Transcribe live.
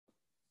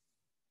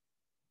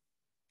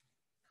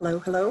Hello,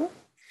 hello.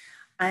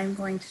 I'm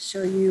going to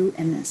show you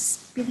in as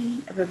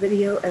speedy of a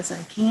video as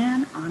I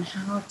can on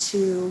how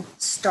to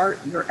start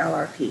your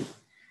LRP.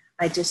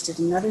 I just did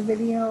another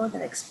video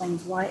that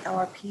explains why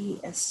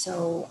LRP is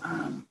so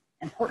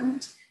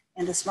important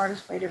and the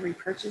smartest way to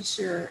repurchase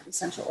your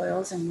essential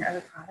oils and your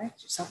other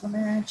products, your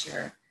supplements,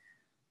 your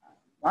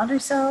laundry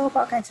soap,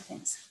 all kinds of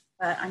things.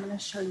 But I'm going to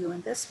show you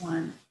in this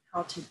one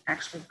how to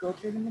actually go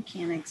through the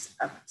mechanics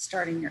of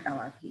starting your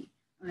LRP.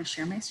 I'm going to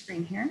share my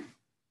screen here.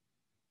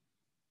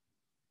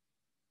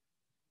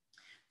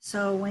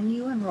 So when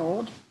you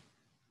enrolled,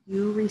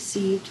 you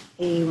received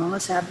a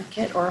wellness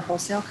advocate or a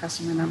wholesale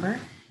customer number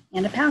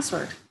and a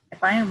password.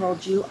 If I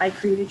enrolled you, I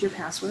created your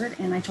password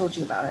and I told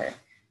you about it.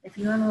 If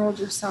you enrolled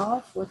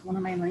yourself with one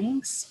of my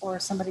links or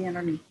somebody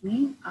underneath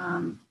me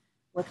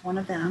with one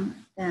of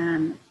them,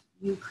 then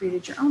you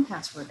created your own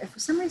password. If for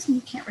some reason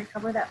you can't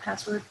recover that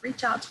password,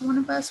 reach out to one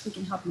of us. We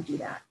can help you do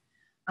that.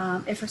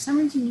 If for some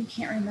reason you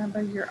can't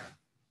remember your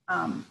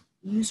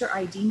user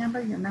ID number,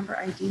 your member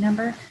ID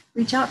number,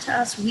 reach out to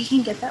us. We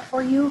can get that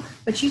for you,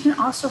 but you can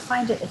also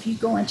find it if you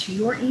go into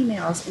your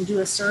emails and do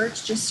a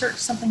search. Just search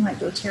something like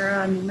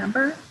doTERRA new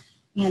member,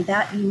 and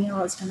that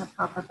email is going to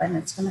pop up and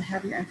it's going to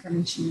have your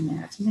information in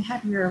there. It's going to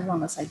have your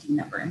wellness ID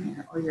number in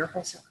there or your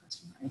wholesale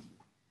customer ID.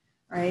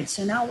 All right,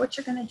 so now what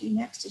you're going to do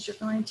next is you're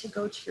going to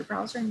go to your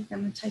browser and you're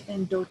going to type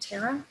in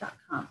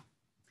doTERRA.com.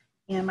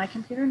 And my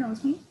computer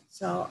knows me,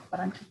 but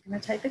I'm going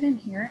to type it in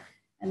here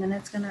and then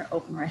it's going to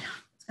open right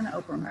up. It's going to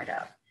open right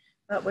up.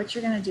 But what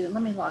you're going to do,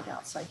 let me log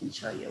out so I can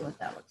show you what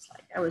that looks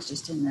like. I was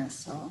just in this,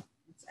 so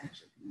it's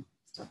actually going to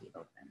still be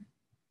open.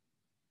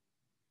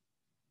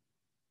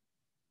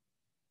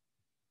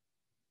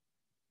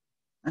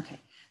 Okay,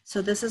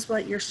 so this is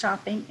what your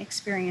shopping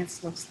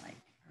experience looks like,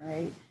 all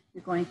right?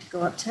 You're going to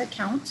go up to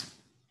account,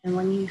 and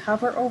when you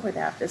hover over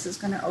that, this is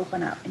going to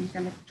open up, and you're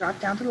going to drop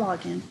down to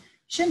login. You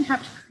shouldn't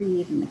have to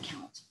create an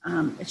account.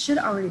 It should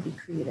already be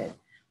created.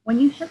 When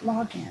you hit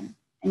login,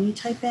 and you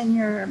type in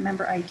your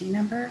member ID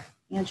number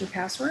and your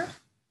password,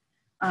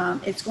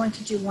 it's going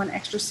to do one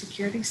extra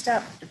security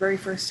step the very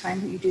first time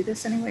that you do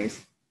this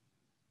anyways,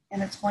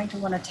 and it's going to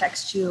want to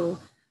text you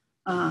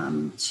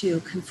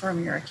to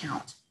confirm your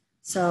account.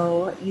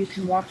 So you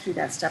can walk through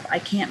that step. I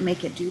can't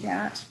make it do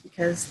that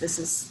because this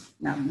is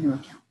not a new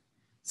account.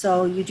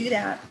 So you do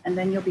that, and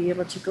then you'll be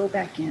able to go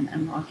back in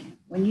and log in.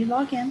 When you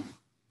log in,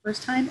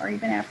 first time or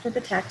even after the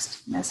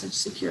text message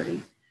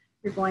security,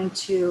 you're going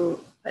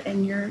to put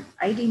in your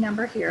ID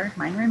number here,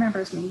 mine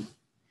remembers me,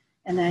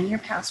 and then your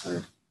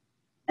password,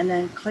 and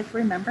then click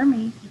remember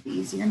me, it'll be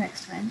easier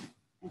next time,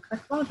 and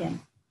click login.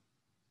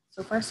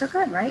 So far so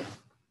good, right?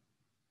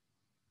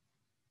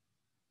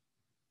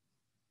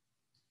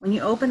 When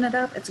you open it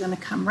up, it's going to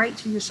come right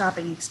to your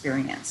shopping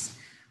experience.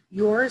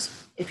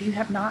 Yours, if you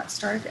have not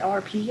started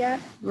LRP yet,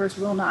 yours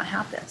will not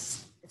have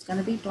this. It's going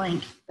to be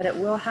blank, but it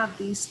will have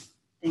these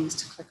things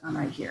to click on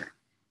right here.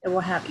 It will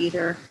have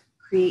either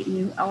create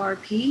new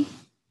LRP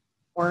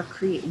or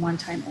create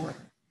one-time order.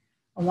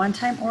 A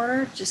one-time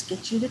order just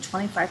gets you to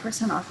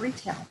 25% off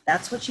retail.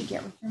 That's what you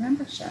get with your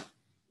membership.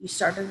 You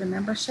started a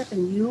membership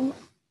and you,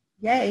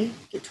 yay,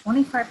 get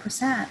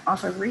 25%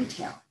 off of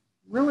retail.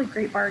 Really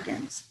great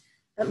bargains.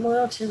 But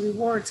loyalty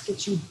rewards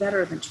get you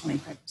better than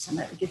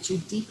 25%. It gets you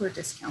deeper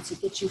discounts.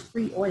 It gets you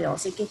free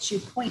oils. It gets you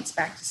points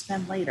back to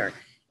spend later.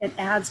 It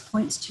adds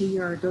points to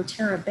your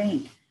doTERRA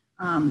bank.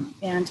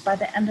 And by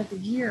the end of the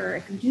year,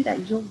 if you do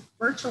that, you'll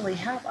virtually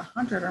have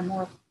 $100 or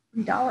more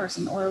 $3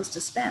 in oils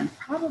to spend,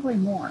 probably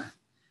more.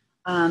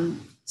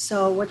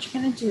 So what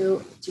you're going to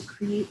do to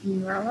create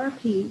new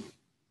LRP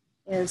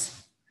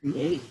is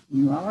create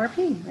new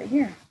LRP right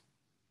here.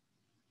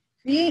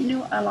 Create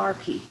new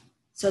LRP.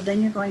 So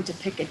then you're going to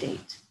pick a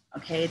date.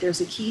 Okay,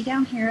 there's a key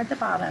down here at the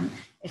bottom.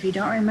 If you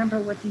don't remember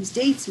what these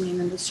dates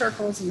mean, and the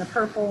circles and the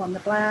purple and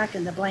the black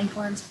and the blank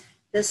ones,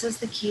 this is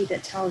the key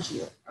that tells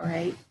you, all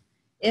right?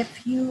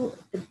 The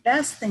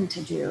best thing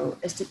to do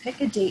is to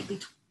pick a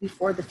date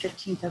before the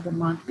 15th of the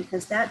month,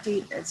 because that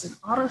date is an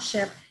auto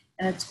ship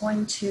and it's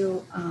going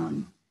to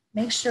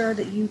make sure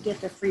that you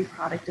get the free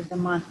product of the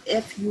month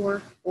if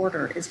your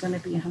order is going to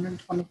be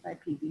 125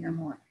 PV or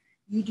more.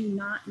 You do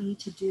not need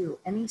to do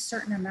any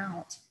certain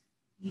amount.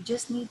 You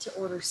just need to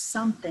order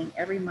something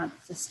every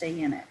month to stay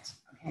in it.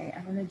 Okay,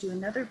 I'm going to do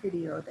another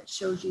video that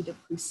shows you the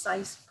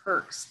precise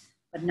perks,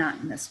 but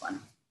not in this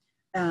one.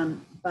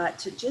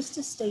 But just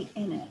to stay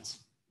in it,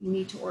 you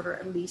need to order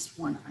at least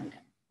one item.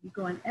 You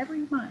go in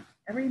every month.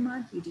 Every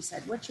month you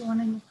decide what you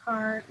want in your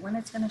cart, when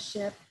it's going to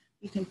ship.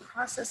 You can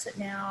process it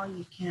now.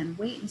 You can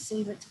wait and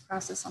save it to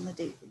process on the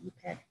date that you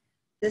pick.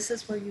 This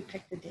is where you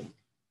pick the date.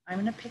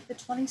 I'm going to pick the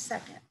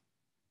 22nd.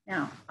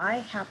 Now, I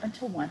happen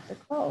to want the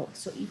clothes.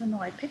 So even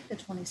though I picked the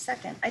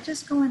 22nd, I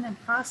just go in and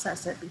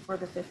process it before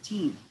the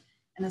 15th.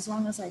 And as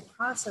long as I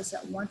process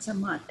it once a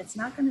month, it's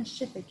not going to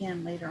ship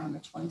again later on the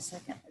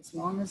 22nd, as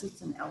long as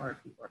it's an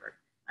LRP order.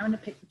 I'm going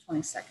to pick the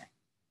 22nd.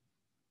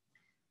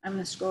 I'm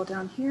going to scroll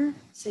down here,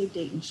 save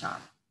date and shop.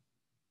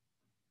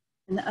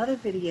 In the other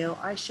video,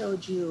 I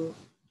showed you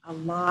a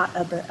lot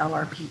of the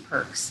LRP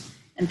perks.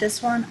 And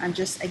this one, I'm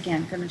just,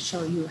 again, going to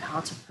show you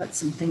how to put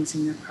some things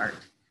in your cart.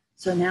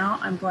 So now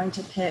I'm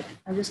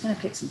just going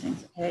to pick some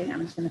things, okay?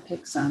 I'm just going to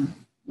pick some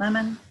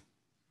lemon,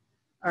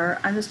 or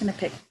I'm just going to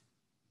pick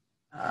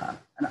an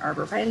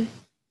arborvitae,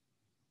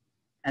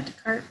 add to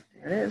cart,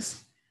 there it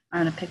is.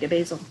 I'm going to pick a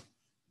basil.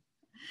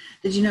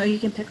 Did you know you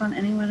can pick on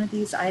any one of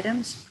these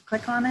items?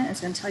 Click on it, it's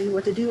going to tell you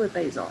what to do with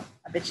basil.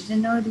 I bet you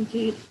didn't know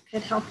you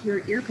could help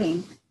your ear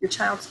pain, your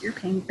child's ear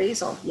pain,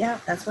 basil. Yeah,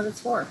 that's what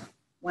it's for.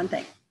 One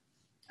thing.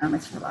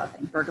 It's for a lot of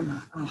things.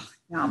 Bergamot, oh,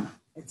 yum,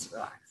 it's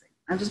relaxing.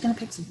 I'm just going to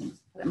pick some things,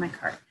 put it in my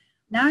cart.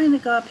 Now I'm going to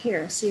go up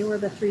here, see where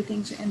the 3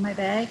 things are in my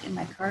bag, in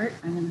my cart.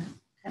 I'm going to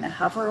kind of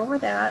hover over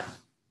that.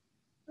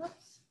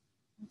 Oops,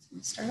 let's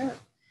going to start out.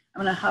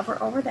 I'm going to hover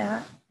over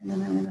that, and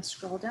then I'm going to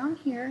scroll down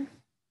here,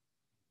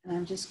 and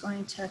I'm just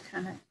going to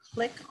kind of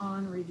click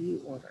on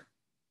review order.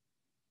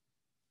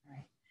 All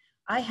right.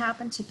 I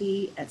happen to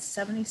be at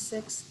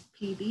 76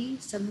 PB,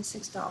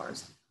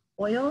 $76.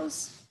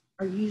 Oils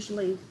are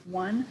usually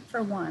 1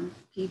 for 1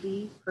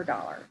 PB per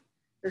dollar.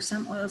 There's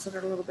some oils that are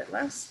a little bit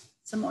less,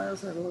 some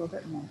oils that are a little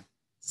bit more.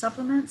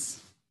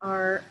 Supplements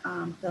are,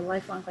 the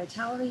Lifelong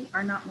Vitality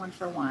are not 1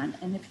 for 1.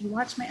 And if you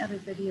watch my other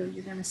video,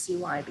 you're gonna see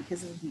why,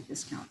 because of the deep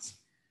discounts.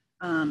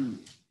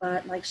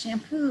 But like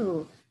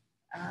shampoo,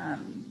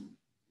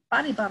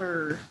 body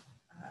butter,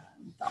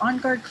 the On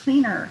Guard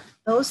cleaner,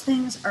 those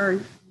things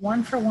are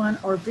 1 for 1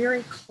 or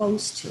very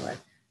close to it.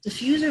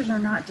 Diffusers are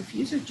not,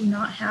 diffusers do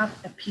not have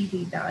a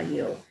PV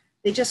value.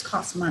 They just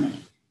cost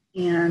money,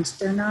 and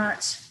they're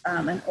not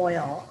an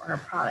oil or a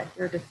product,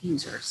 they're a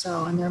diffuser.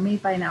 So, and they're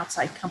made by an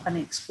outside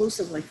company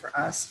exclusively for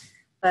us,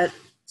 but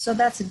so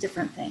that's a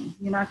different thing.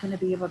 You're not going to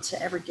be able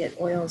to ever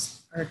get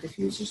oils or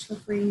diffusers for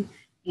free,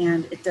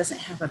 and it doesn't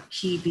have a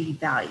PV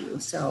value.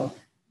 So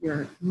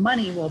your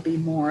money will be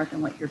more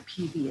than what your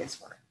PV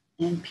is worth.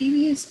 And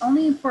PV is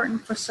only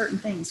important for certain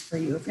things for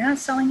you. If you're not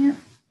selling it,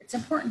 it's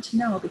important to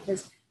know,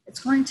 because it's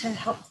going to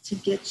help to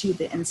get you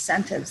the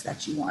incentives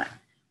that you want.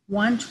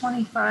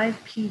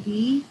 125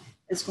 PV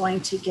is going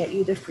to get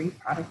you the free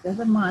product of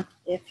the month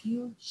if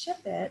you ship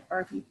it or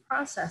if you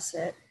process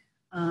it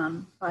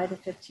by the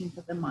 15th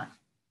of the month.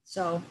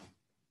 So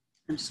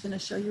I'm just going to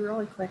show you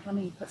really quick. Let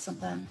me put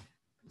some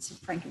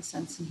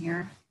frankincense in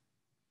here.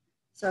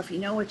 So if you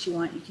know what you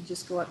want, you can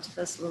just go up to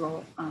this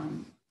little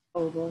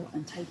oval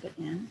and type it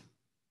in.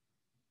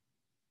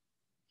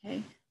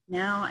 Okay,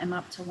 now I'm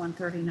up to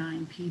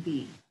 139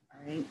 PV, all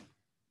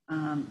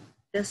right?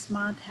 This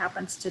month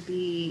happens to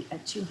be a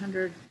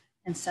 200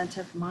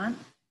 incentive month.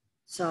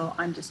 So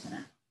I'm just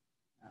gonna,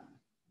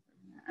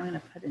 I'm gonna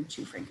put in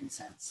 2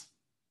 frankincense.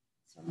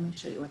 So let me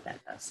show you what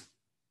that does.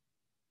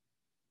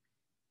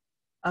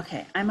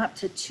 Okay, I'm up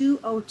to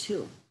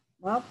 202.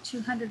 Well,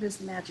 200 is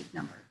the magic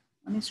number.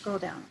 Let me scroll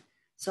down.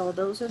 So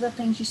those are the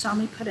things you saw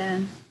me put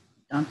in.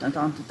 Dun, dun,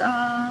 dun, dun,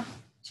 dun.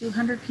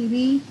 200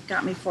 PV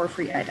got me 4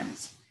 free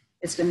items.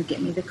 It's gonna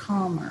get me the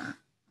calmer.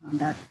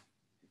 That's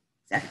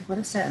exactly what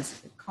it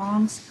says. It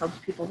calms, helps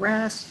people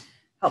rest,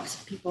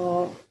 helps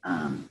people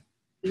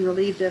be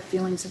relieved of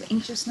feelings of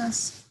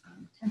anxiousness,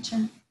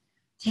 tension.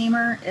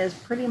 Tamer is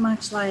pretty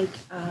much like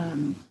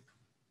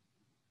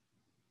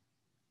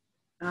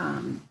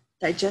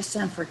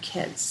digestion for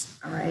kids,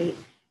 all right?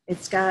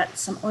 It's got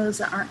some oils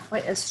that aren't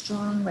quite as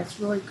strong, but it's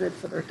really good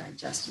for their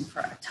digestion, for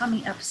a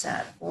tummy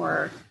upset,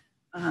 or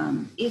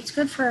it's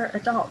good for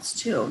adults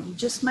too. You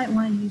just might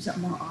want to use it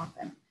more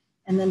often.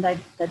 And then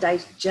the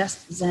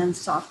Digest Zen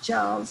soft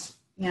gels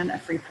and a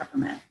free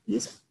peppermint.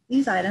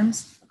 These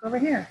items, look over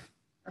here,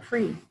 are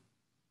free.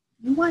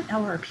 You want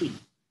LRP.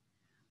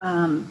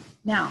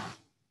 Now,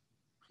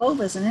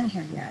 clove isn't in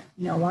here yet.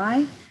 You know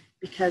why?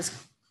 Because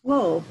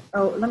clove,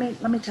 oh, let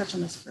me touch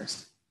on this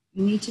first.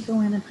 You need to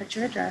go in and put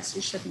your address,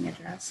 your shipping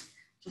address,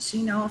 just so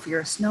you know if you're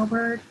a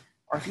snowbird,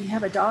 or if you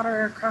have a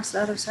daughter across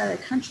the other side of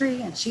the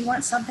country and she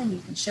wants something,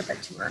 you can ship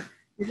it to her.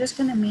 You're just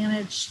going to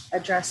manage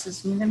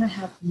addresses, and you're going to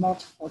have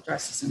multiple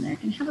addresses in there. You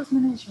can have as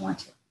many as you want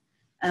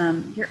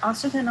to. You're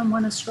also going to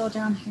want to scroll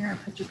down here and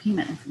put your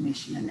payment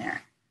information in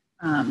there.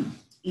 And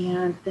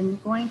then you're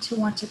going to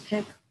want to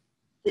pick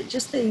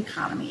just the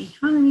economy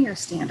or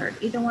standard.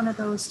 Either one of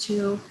those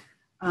two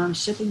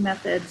shipping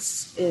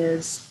methods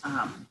is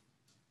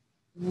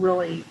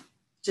really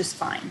just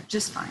fine.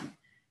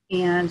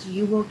 And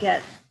you will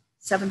get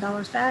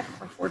 $7 back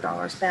or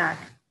 $4 back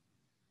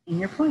in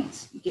your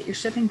points. You get your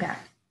shipping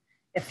back.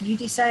 If you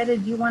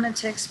decided you wanted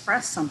to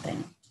express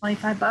something,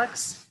 25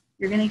 bucks,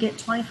 you're going to get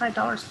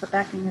 $25 put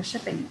back in your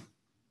shipping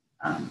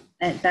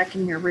and back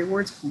in your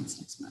rewards points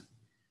next month.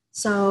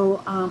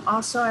 So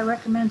also I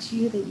recommend to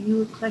you that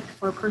you click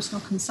for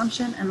personal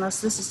consumption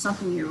unless this is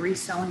something you're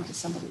reselling to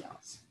somebody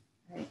else.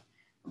 Right?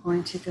 I'm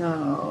going to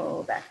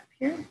go back up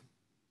here.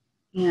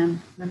 And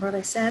remember what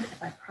I said,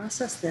 if I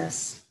process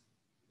this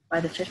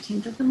by the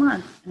 15th of the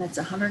month and it's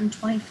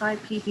 125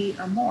 PV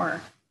or more,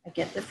 I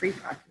get the free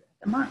product of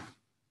the month.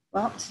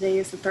 Well, today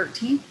is the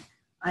 13th.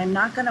 I'm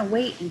not going to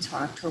wait until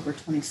October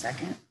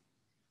 22nd.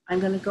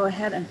 I'm going to go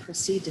ahead and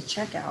proceed to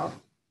checkout.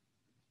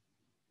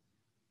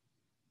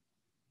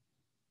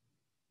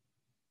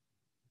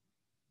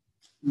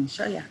 Let me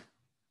show you.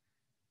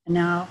 And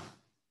now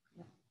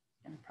I'm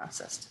going to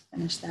process to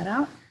finish that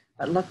out.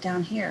 But look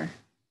down here.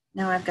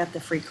 Now I've got the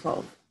free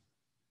clove.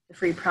 The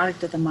free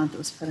product of the month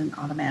was put in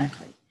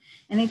automatically.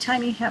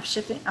 Anytime you have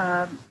shipping,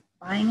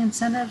 buying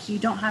incentives, you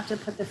don't have to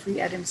put the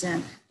free items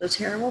in.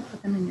 doTERRA will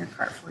put them in your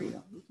cart for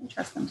you. You can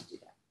trust them to do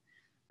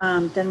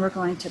that. Then we're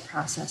going to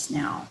process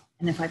now.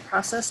 And if I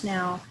process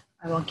now,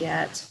 I will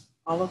get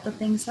all of the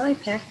things that I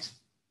picked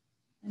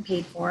and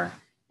paid for,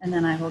 and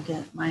then I will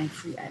get my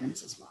free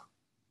items as well,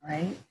 all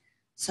right?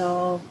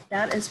 So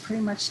that is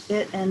pretty much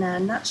it in a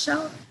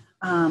nutshell.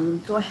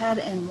 Go ahead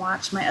and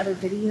watch my other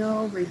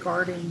video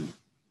regarding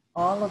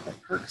all of the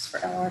perks for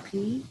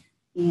LRP,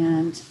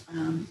 and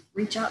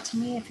reach out to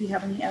me if you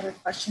have any other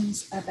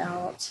questions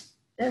about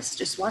this.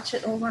 Just watch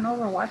it over and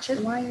over. Watch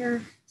it while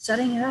you're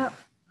setting it up,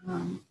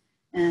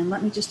 and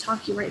let me just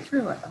talk you right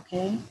through it,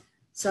 okay?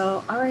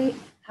 So, all right,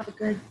 have a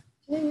good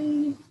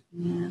day,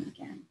 and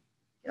again,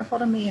 get a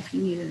hold of me if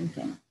you need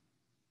anything.